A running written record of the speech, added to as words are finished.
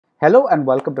Hello and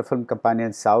welcome to Film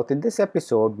Companion South. In this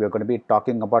episode, we are going to be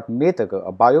talking about Methagu,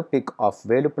 a biopic of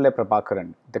Velupillai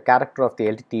Prabhakaran. The character of the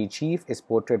LTT chief is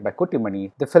portrayed by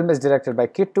Kutti. The film is directed by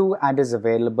Kittu and is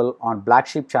available on Black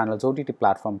Sheep Channel's OTT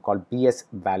platform called BS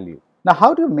Value. Now,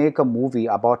 how do you make a movie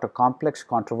about a complex,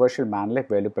 controversial man like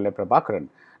Velupillai Prabhakaran?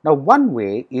 Now, one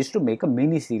way is to make a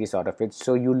mini-series out of it,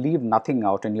 so you leave nothing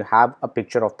out and you have a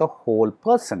picture of the whole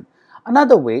person.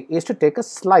 Another way is to take a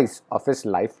slice of his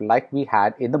life like we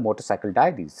had in the Motorcycle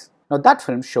Diaries. Now that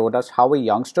film showed us how a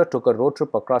youngster took a road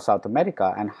trip across South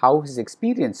America and how his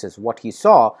experiences, what he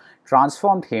saw,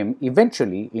 transformed him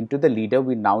eventually into the leader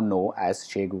we now know as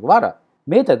Che Guevara.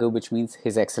 Methagu, which means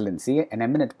His Excellency, an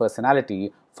eminent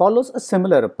personality, follows a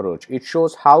similar approach. It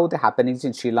shows how the happenings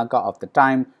in Sri Lanka of the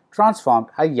time transformed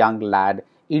a young lad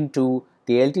into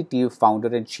the LTT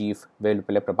founder-in-chief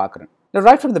Velupillai Prabhakaran. Now,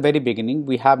 right from the very beginning,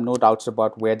 we have no doubts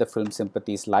about where the film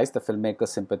sympathies lies, the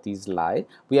filmmaker's sympathies lie.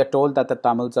 We are told that the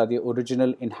Tamils are the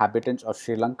original inhabitants of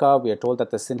Sri Lanka. We are told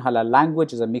that the Sinhala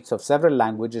language is a mix of several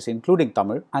languages, including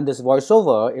Tamil. And this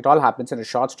voiceover, it all happens in a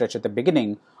short stretch at the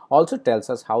beginning, also tells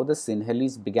us how the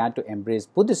Sinhalese began to embrace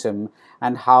Buddhism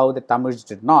and how the Tamils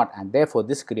did not, and therefore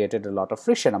this created a lot of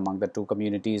friction among the two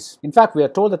communities. In fact, we are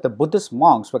told that the Buddhist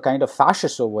monks were kind of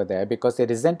fascists over there because they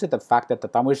resented the fact that the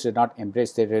Tamils did not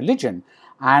embrace their religion,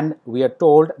 and we are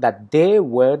told that they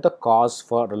were the cause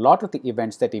for a lot of the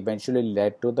events that eventually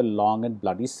led to the long and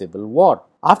bloody civil war.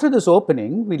 After this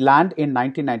opening, we land in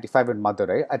 1995 in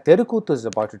Madurai. A Terukuthu is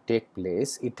about to take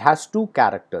place. It has two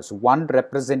characters, one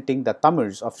representing the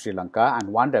Tamils of Sri Lanka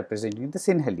and one representing the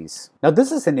Sinhalese. Now,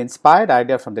 this is an inspired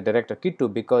idea from the director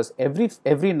Kittu because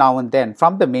every now and then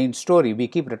from the main story, we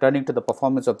keep returning to the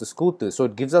performance of the Kuttu, so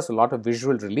it gives us a lot of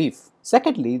visual relief.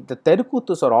 Secondly, the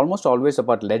Terukuthus are almost always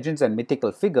about legends and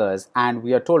mythical figures, and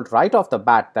we are told right off the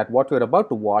bat that what we are about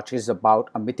to watch is about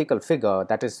a mythical figure,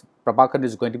 that is, Prabhakaran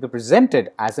is going to be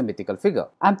presented as a mythical figure.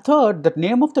 And third, the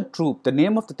name of the troop, the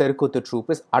name of the Terukuthu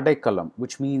troop is Adaikalam,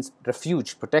 which means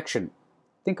refuge, protection.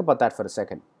 Think about that for a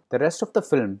second. The rest of the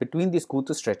film, between these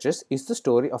Kuthu stretches, is the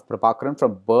story of Prabhakaran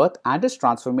from birth and his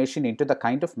transformation into the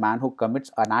kind of man who commits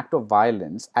an act of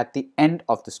violence at the end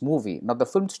of this movie. Now, the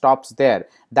film stops there.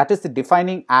 That is the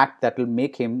defining act that will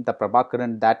make him the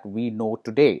Prabhakaran that we know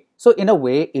today. So, in a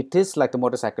way, it is like the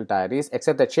Motorcycle Diaries,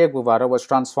 except that Che Guevara was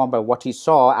transformed by what he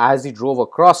saw as he drove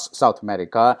across South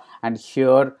America, and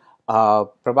here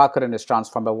Prabhakaran is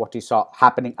transformed by what he saw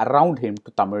happening around him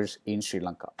to Tamils in Sri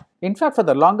Lanka. In fact, for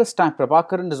the longest time,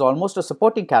 Prabhakaran is almost a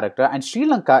supporting character and Sri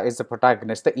Lanka is the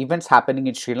protagonist, the events happening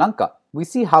in Sri Lanka. We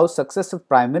see how successive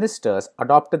prime ministers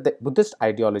adopted the Buddhist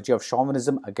ideology of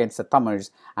chauvinism against the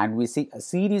Tamils, and we see a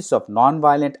series of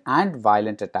non-violent and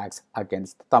violent attacks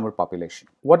against the Tamil population.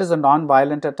 What is a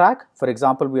non-violent attack? For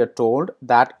example, we are told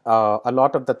that a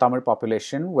lot of the Tamil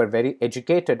population were very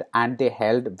educated and they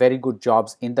held very good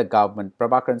jobs in the government.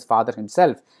 Prabhakaran's father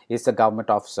himself is a government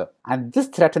officer. And this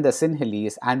threatened the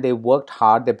Sinhalese, and they worked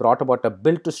hard. They brought about a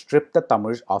bill to strip the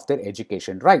Tamils of their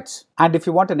education rights. And if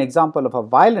you want an example of a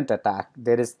violent attack,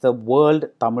 there is the World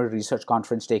Tamil Research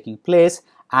Conference taking place,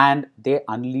 and they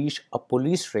unleash a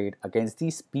police raid against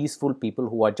these peaceful people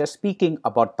who are just speaking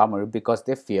about Tamil because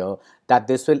they fear that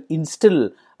this will instill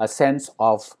a sense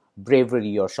of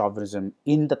bravery or chauvinism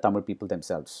in the Tamil people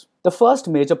themselves. The first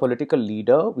major political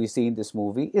leader we see in this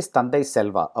movie is Thandai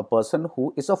Selva, a person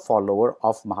who is a follower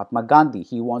of Mahatma Gandhi.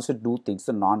 He wants to do things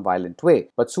the non-violent way.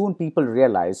 But soon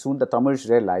the Tamils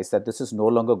realize that this is no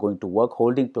longer going to work.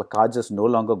 Holding placards is no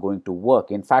longer going to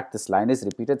work. In fact, this line is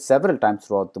repeated several times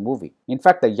throughout the movie. In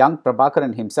fact, the young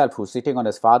Prabhakaran himself, who's sitting on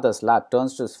his father's lap,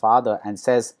 turns to his father and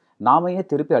says,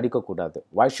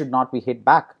 why should not we hit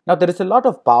back? Now, there is a lot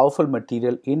of powerful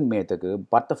material in Methagu,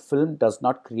 but the film does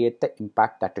not create the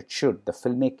impact that it should. The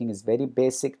filmmaking is very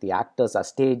basic, the actors are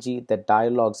stagey, the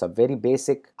dialogues are very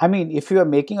basic. I mean, if you are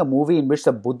making a movie in which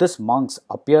the Buddhist monks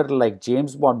appear like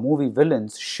James Bond movie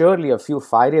villains, surely a few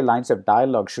fiery lines of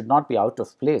dialogue should not be out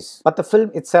of place. But the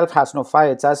film itself has no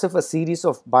fire. It's as if a series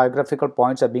of biographical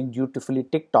points are being dutifully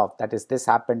ticked off. That is, this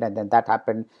happened, and then that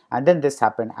happened, and then this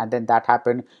happened, and then that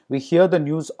happened. We hear the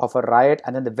news of a riot,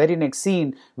 and then the very next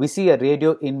scene, we see a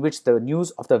radio in which the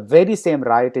news of the very same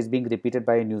riot is being repeated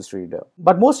by a newsreader.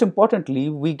 But most importantly,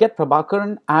 we get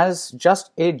Prabhakaran as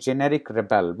just a generic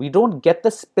rebel. We don't get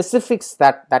the specifics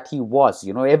that he was.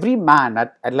 You know, every man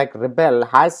like rebel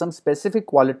has some specific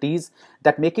qualities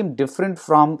that make him different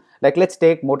from, like, let's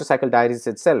take Motorcycle Diaries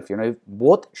itself. You know,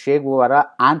 both Che Guevara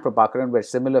and Prabhakaran were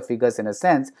similar figures in a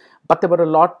sense, but there were a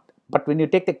lot. But when you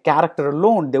take the character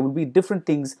alone, there will be different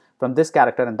things from this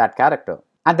character and that character.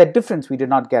 And the difference we did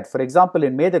not get. For example,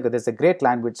 in Methagu, there's a great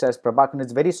line which says Prabhakaran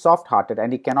is very soft-hearted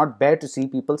and he cannot bear to see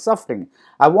people suffering.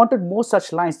 I wanted more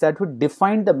such lines that would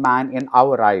define the man in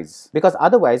our eyes. Because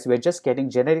otherwise, we're just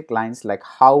getting generic lines like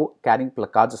how carrying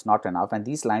placards is not enough. And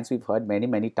these lines we've heard many,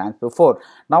 many times before.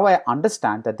 Now I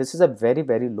understand that this is a very,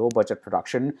 very low-budget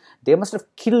production. They must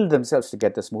have killed themselves to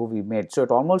get this movie made. So it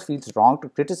almost feels wrong to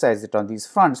criticize it on these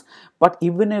fronts. But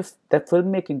even if the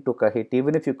filmmaking took a hit,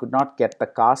 even if you could not get the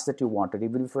cast that you wanted,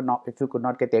 even if you could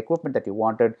not get the equipment that you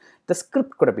wanted, the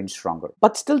script could have been stronger.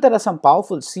 But still, there are some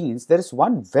powerful scenes. There is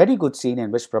one very good scene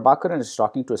in which Prabhakaran is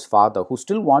talking to his father, who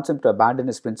still wants him to abandon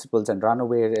his principles and run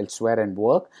away elsewhere and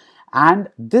work. And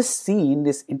this scene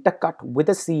is intercut with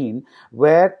a scene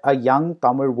where a young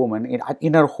Tamil woman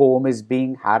in her home is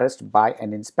being harassed by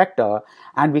an inspector,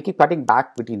 and we keep cutting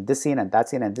back between this scene and that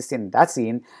scene and this scene and that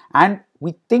scene, and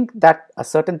we think that a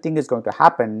certain thing is going to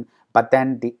happen. But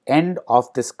then the end of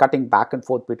this cutting back and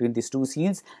forth between these two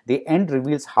scenes, the end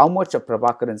reveals how much of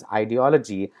Prabhakaran's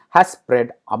ideology has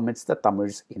spread amidst the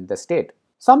Tamils in the state.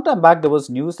 Sometime back, there was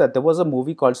news that there was a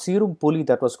movie called Seerum Puli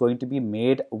that was going to be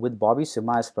made with Bobby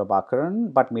Simha as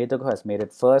Prabhakaran, but Methagu has made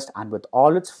it first, and with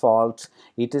all its faults,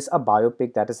 it is a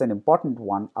biopic that is an important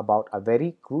one about a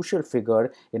very crucial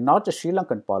figure in not just Sri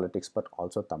Lankan politics, but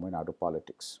also Tamil Nadu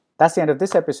politics. That's the end of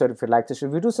this episode. If you like this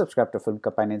review, do subscribe to Film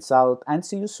Companion South, and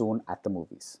see you soon at the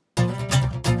movies.